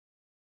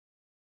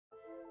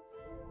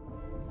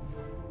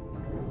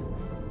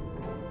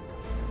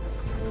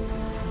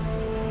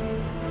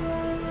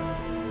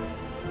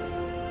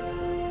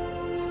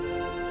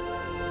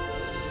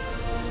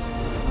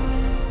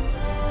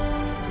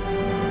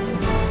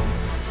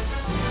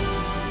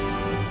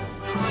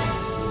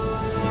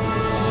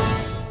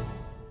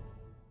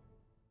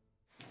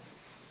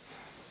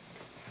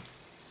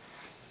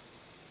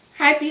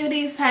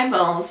Beauties, hi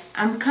Beaus.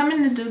 I'm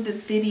coming to do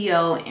this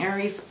video in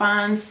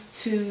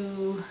response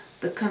to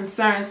the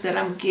concerns that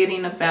I'm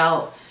getting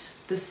about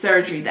the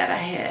surgery that I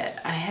had.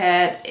 I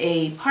had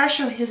a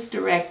partial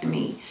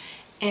hysterectomy,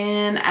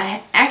 and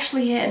I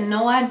actually had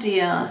no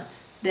idea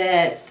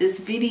that this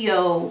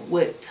video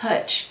would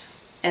touch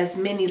as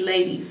many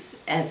ladies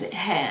as it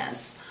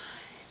has.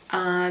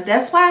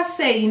 That's why I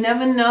say you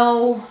never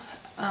know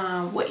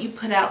what you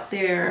put out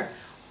there,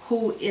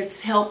 who it's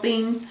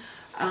helping.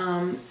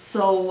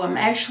 So I'm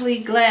actually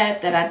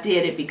glad that I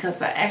did it,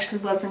 because I actually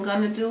wasn't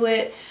going to do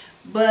it,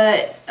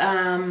 but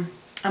I'm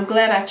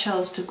glad I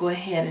chose to go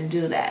ahead and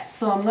do that.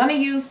 So I'm going to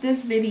use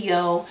this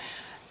video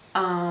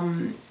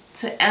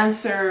to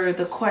answer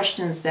the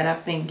questions that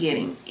I've been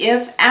getting.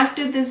 If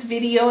after this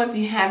video, if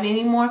you have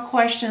any more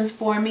questions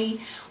for me,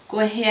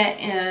 go ahead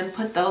and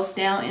put those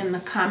down in the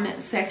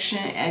comment section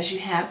as you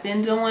have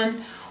been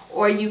doing,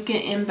 or you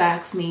can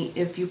inbox me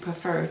if you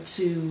prefer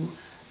to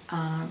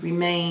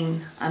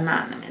remain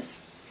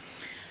anonymous.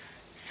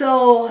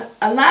 So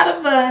a lot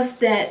of us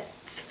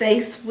that's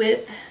faced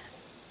with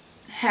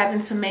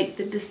having to make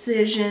the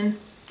decision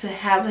to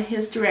have a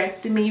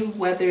hysterectomy,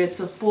 whether it's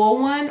a full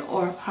one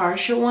or a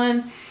partial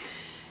one,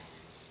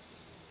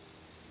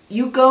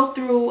 you go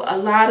through a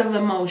lot of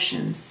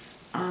emotions.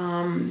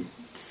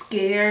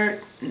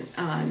 Scared,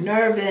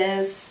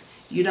 nervous,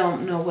 you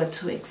don't know what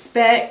to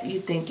expect,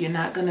 you think you're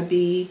not going to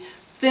be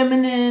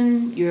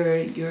feminine,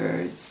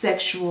 your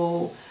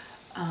sexual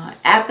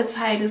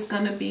appetite is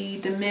going to be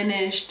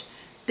diminished,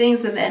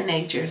 things of that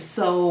nature.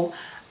 So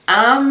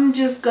I'm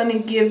just going to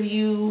give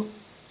you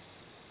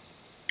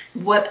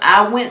what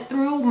I went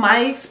through, my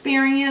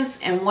experience,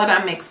 and what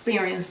I'm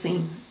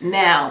experiencing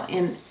now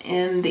in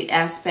the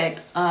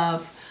aspect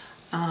of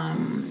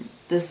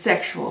the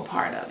sexual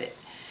part of it.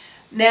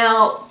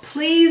 Now,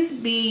 please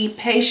be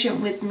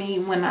patient with me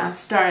when I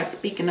start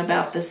speaking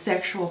about the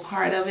sexual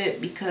part of it,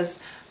 because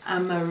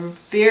I'm a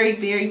very,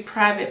 very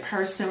private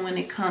person when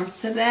it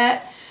comes to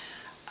that.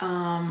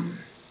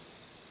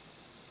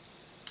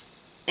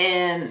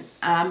 And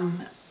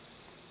I'm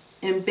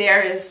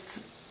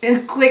embarrassed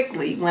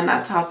quickly when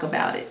I talk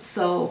about it.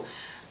 So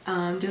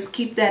just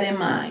keep that in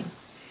mind.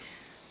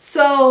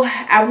 So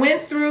I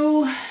went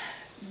through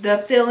the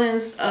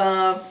feelings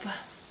of,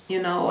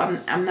 you know,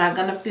 I'm not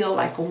going to feel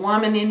like a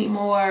woman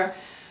anymore.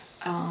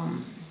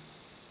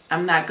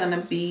 I'm not going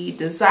to be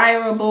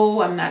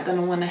desirable. I'm not going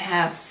to want to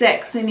have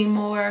sex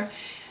anymore.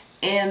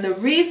 And the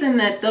reason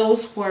that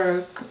those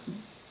were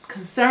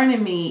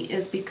concerning me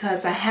is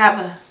because I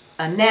have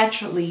a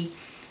naturally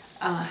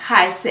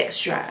high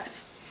sex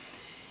drive.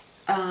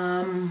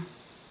 I've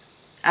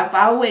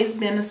always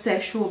been a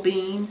sexual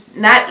being.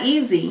 Not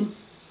easy.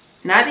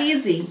 Not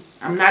easy.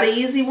 I'm not an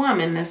easy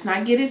woman. Let's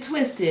not get it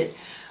twisted.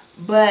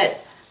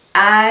 But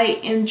I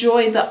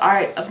enjoy the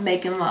art of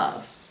making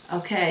love.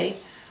 Okay?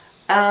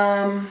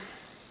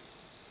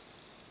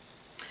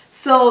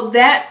 So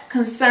that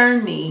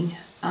concerned me,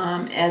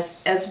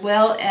 as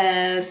well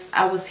as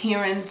I was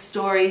hearing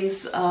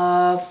stories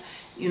of,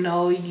 you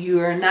know,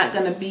 you're not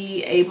going to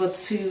be able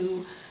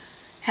to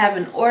have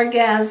an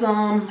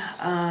orgasm,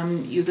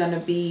 you're going to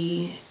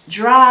be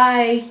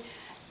dry,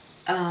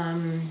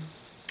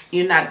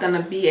 you're not going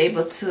to be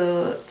able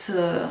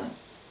to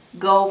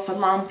go for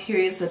long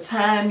periods of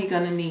time, you're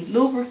going to need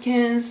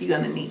lubricants, you're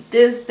going to need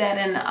this, that,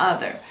 and the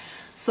other.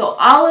 So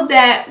all of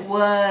that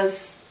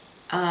was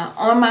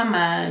on my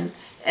mind,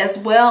 as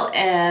well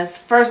as,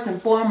 first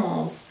and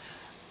foremost,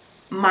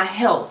 my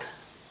health.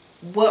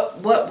 What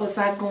was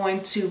I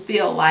going to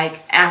feel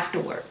like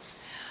afterwards?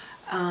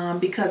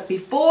 Because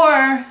before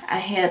I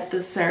had the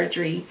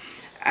surgery,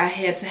 I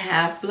had to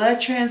have blood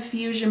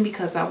transfusion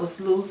because I was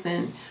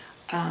losing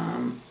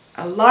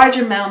a large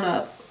amount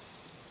of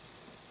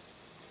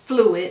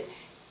fluid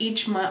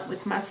each month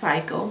with my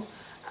cycle.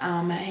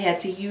 I had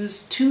to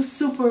use 2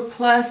 Super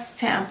Plus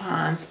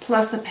tampons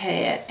plus a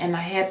pad, and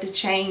I had to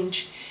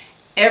change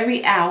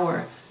every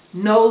hour,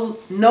 no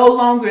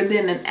longer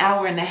than an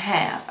hour and a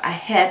half. I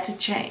had to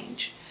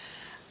change.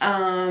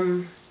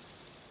 I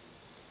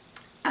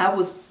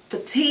was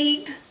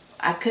fatigued.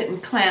 I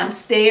couldn't climb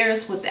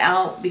stairs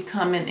without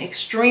becoming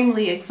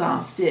extremely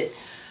exhausted.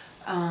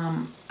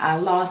 I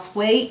lost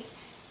weight,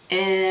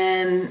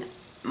 and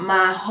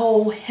my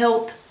whole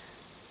health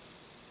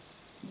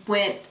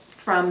went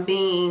from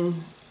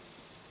being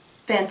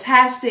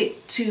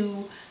fantastic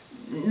to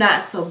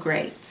not so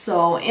great.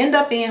 So end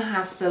up being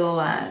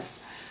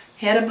hospitalized,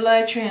 had a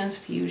blood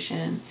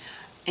transfusion,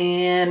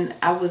 and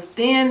I was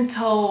then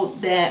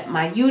told that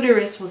my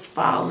uterus was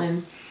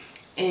falling.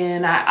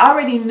 And I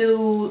already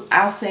knew,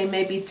 I'll say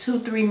maybe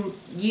 2-3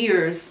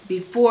 years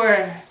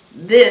before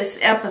this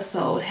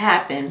episode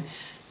happened,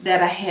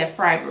 that I had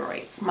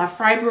fibroids. My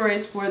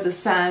fibroids were the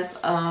size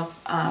of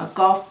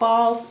golf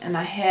balls, and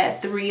I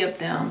had 3 of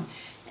them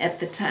at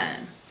the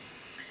time.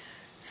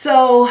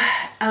 So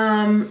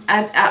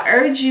I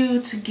urge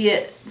you to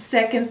get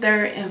 2nd,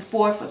 3rd, and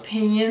 4th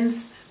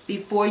opinions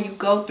before you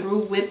go through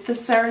with the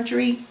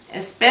surgery,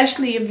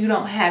 especially if you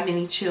don't have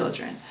any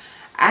children.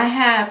 I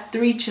have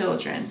 3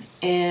 children,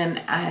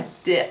 and I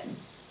did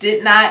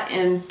not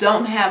and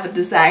don't have a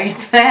desire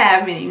to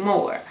have any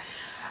more.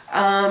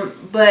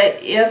 But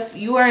if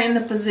you are in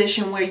the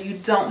position where you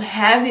don't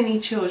have any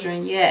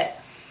children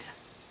yet,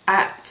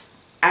 I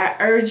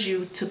urge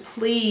you to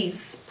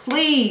please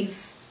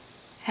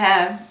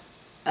have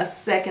a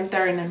second,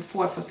 third, and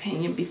fourth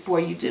opinion before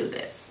you do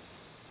this.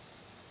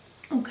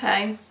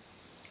 Okay.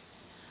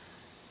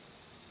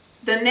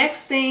 The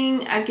next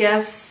thing, I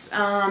guess,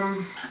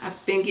 I've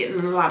been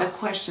getting a lot of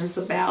questions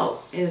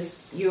about is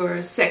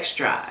your sex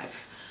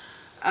drive.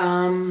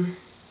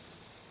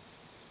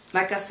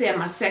 Like I said,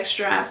 my sex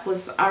drive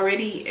was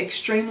already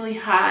extremely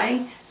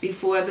high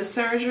before the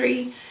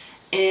surgery,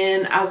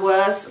 and I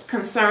was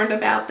concerned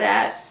about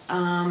that.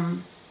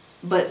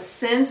 But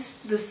since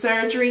the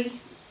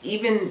surgery,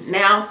 even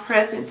now,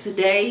 present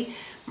today,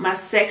 my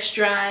sex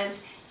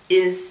drive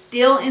is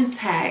still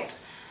intact,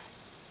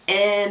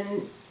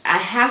 and I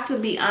have to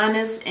be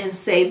honest and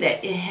say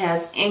that it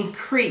has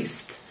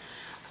increased.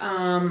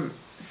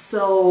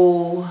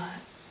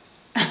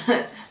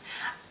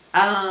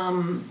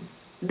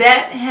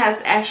 That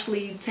has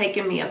actually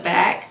taken me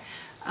aback,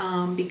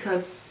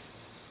 because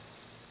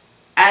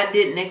I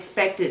didn't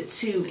expect it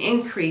to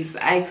increase.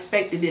 I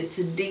expected it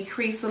to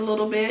decrease a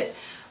little bit,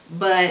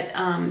 but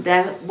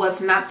that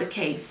was not the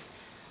case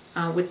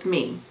with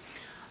me.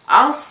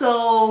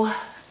 Also,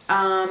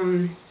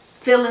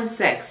 feeling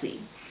sexy.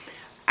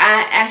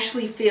 I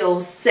actually feel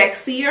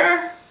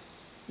sexier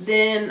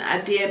than I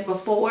did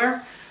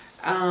before.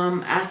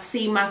 I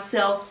see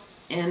myself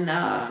in,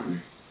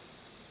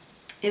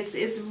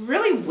 it's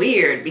really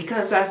weird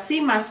because I see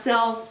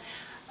myself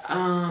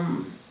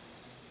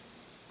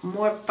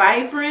more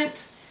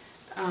vibrant,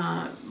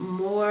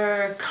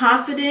 more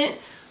confident,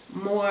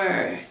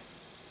 more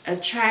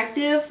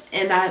attractive,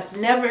 and I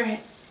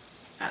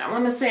don't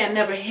want to say I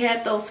never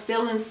had those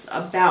feelings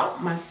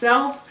about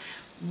myself,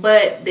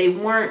 but they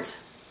weren't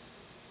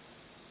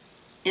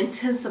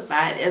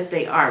intensified as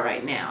they are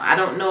right now. I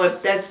don't know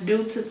if that's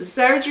due to the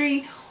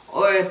surgery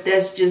or if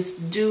that's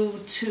just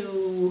due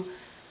to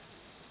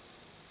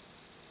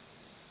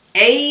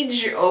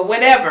age or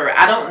whatever.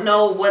 I don't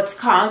know what's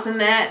causing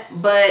that,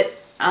 but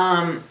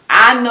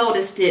I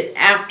noticed it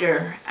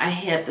after I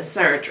had the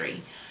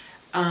surgery.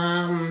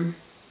 I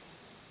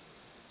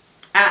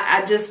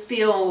just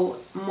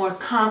feel more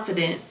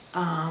confident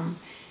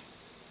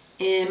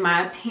in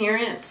my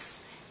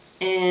appearance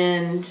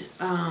and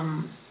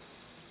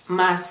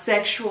my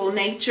sexual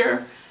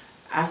nature.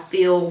 I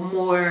feel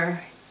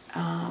more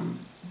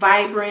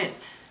vibrant.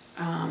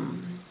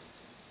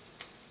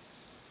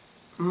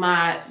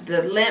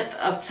 The length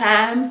of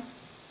time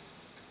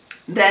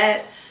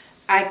that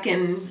I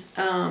can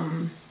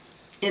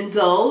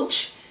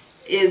indulge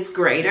is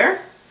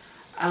greater.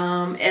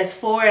 As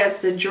far as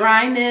the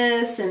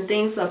dryness and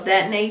things of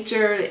that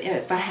nature,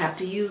 if I have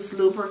to use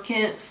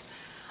lubricants,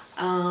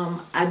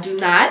 I do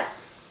not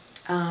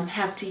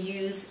have to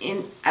use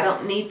I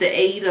don't need the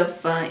aid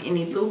of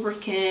any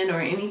lubricant or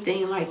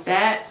anything like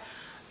that.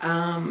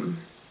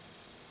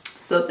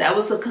 So that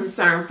was a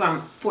concern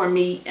for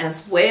me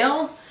as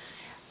well.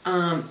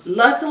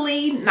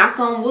 Luckily, knock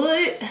on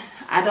wood,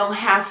 I don't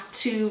have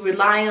to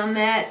rely on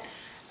that.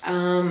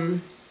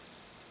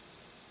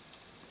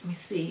 Let me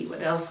see,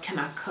 what else can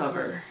I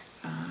cover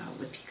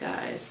with you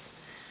guys?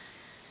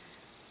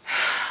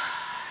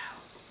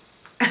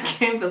 I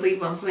can't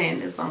believe I'm saying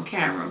this on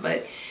camera,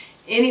 but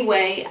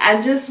anyway,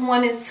 I just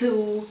wanted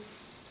to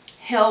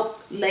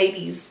help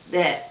ladies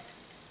that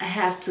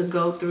have to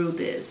go through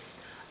this,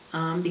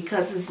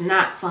 because it's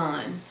not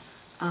fun.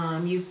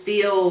 You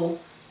feel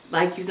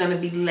like you're going to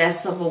be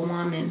less of a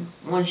woman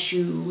once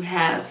you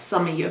have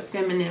some of your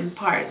feminine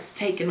parts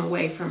taken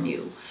away from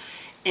you.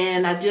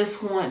 And I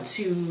just want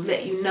to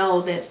let you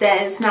know that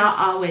that is not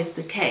always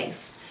the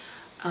case.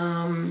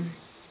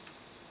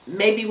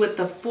 Maybe with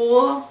the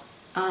full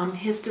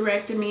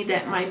hysterectomy,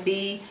 that might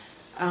be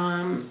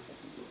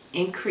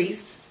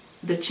increased.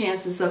 The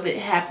chances of it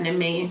happening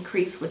may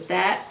increase with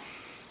that.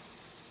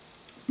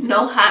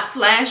 No hot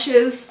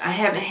flashes. I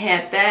haven't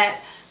had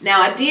that.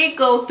 Now, I did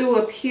go through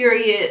a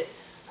period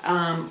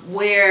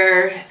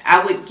where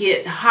I would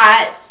get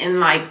hot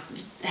and like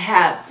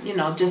have,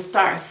 just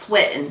start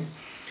sweating.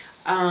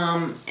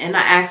 And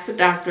I asked the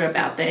doctor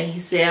about that. He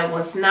said I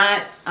was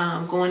not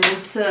going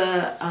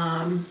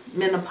into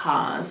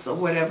menopause or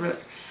whatever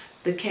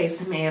the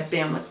case may have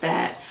been with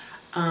that.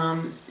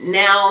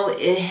 Now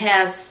it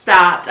has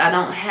stopped. I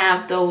don't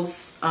have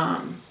those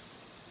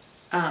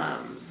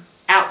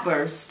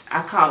outbursts.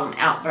 I call them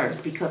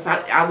outbursts because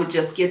I would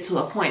just get to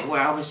a point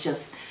where I was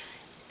just,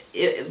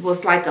 it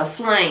was like a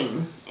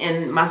flame.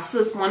 And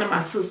one of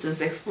my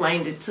sisters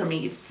explained it to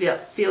me. It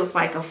feels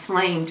like a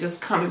flame just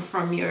coming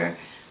from your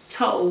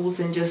toes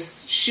and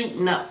just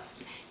shooting up,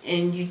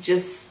 and you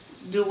just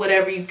do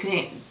whatever you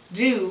can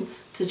do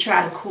to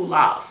try to cool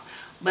off.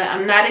 But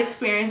I'm not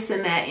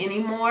experiencing that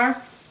anymore.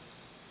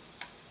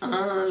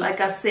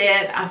 Like I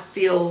said, I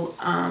feel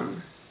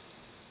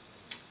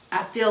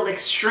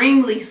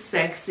extremely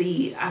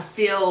sexy. I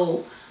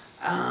feel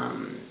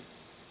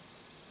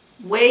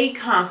way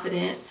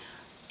confident,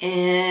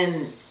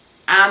 and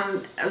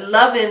I'm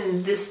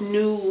loving this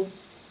new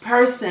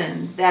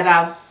person that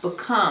I've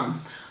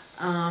become.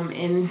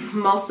 And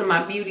most of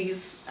my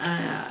beauties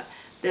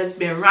that's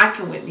been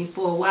rocking with me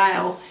for a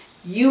while,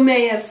 you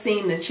may have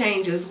seen the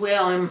change as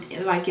well.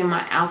 And like in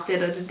my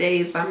outfit of the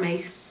days, I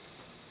may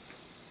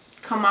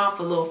come off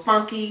a little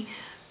funky,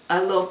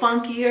 a little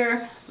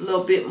funkier, a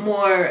little bit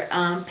more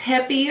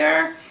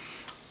peppier.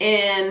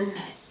 And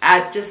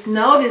I just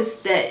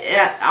noticed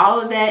that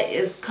all of that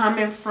is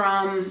coming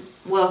from,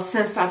 well,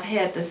 since I've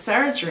had the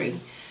surgery.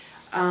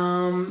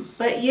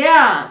 But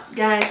yeah,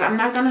 guys, I'm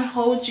not going to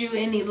hold you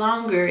any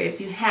longer. If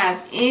you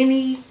have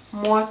any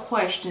more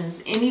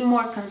questions, any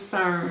more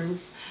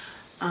concerns,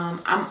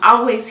 I'm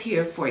always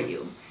here for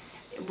you.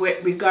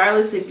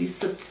 Regardless if you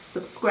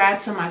subscribe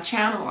to my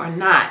channel or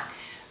not,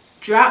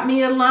 drop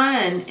me a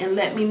line and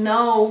let me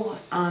know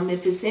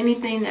if it's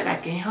anything that I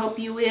can help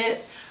you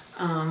with.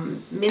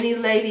 Many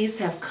ladies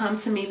have come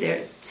to me,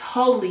 they're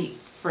totally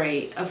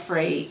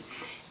afraid.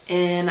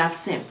 And I've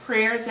sent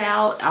prayers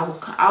out. I will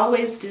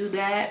always do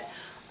that.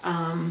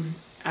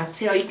 I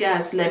tell you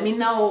guys, let me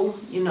know,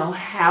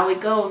 how it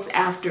goes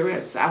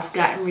afterwards. I've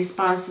gotten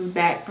responses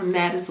back from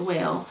that as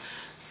well.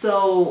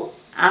 So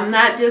I'm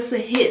not just a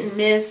hit and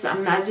miss.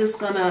 I'm not just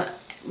going to,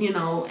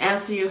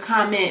 answer your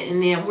comment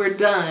and then we're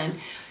done.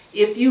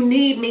 If you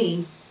need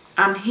me,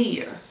 I'm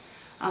here.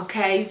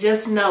 Okay?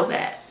 Just know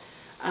that.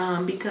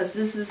 Because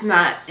this is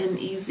not an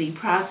easy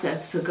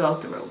process to go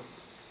through.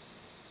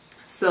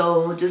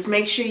 So just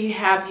make sure you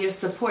have your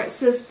support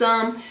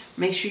system.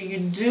 Make sure you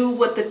do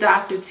what the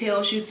doctor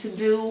tells you to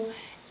do,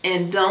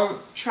 and don't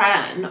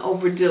try and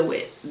overdo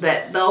it.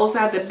 Those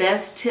are the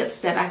best tips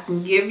that I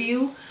can give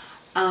you.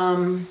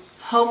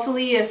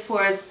 Hopefully, as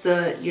far as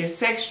your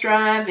sex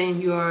drive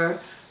and your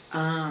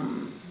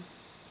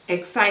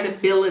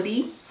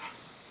excitability,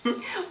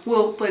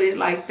 we'll put it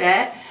like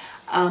that.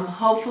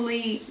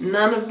 Hopefully,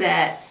 none of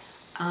that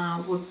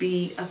would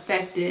be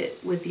affected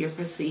with your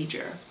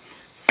procedure.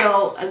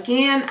 So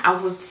again, I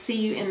will see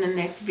you in the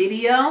next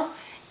video.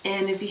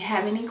 And if you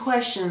have any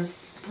questions,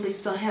 please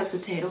don't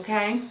hesitate,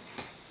 okay?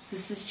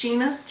 This is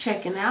Gina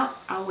checking out,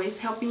 always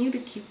helping you to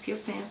keep your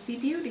fancy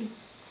beauty.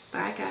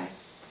 Bye,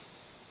 guys.